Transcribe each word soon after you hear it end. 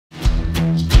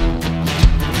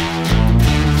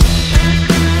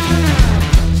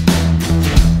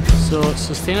So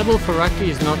sustainable for Rugby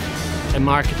is not a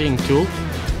marketing tool,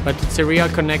 but it's a real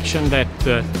connection that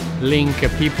link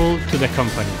people to the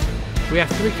company. We have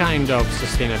three kinds of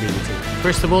sustainability.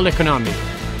 First of all, economic,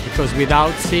 because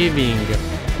without saving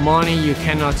money you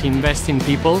cannot invest in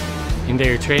people, in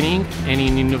their training and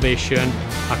in innovation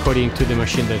according to the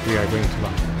machine that we are going to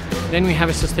buy. Then we have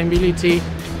a sustainability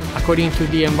according to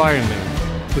the environment.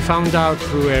 We found out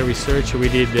through a research we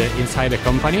did inside the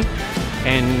company,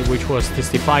 and which was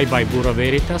testified by Bureau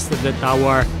Veritas, that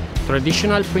our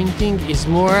traditional printing is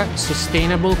more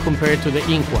sustainable compared to the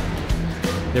ink one.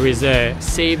 There is a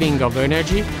saving of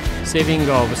energy, saving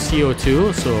of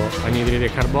CO2, so anidride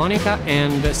carbonica,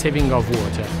 and saving of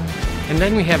water. And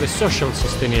then we have a social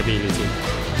sustainability,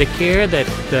 the care that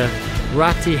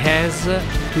Ratti has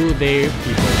to their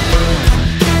people.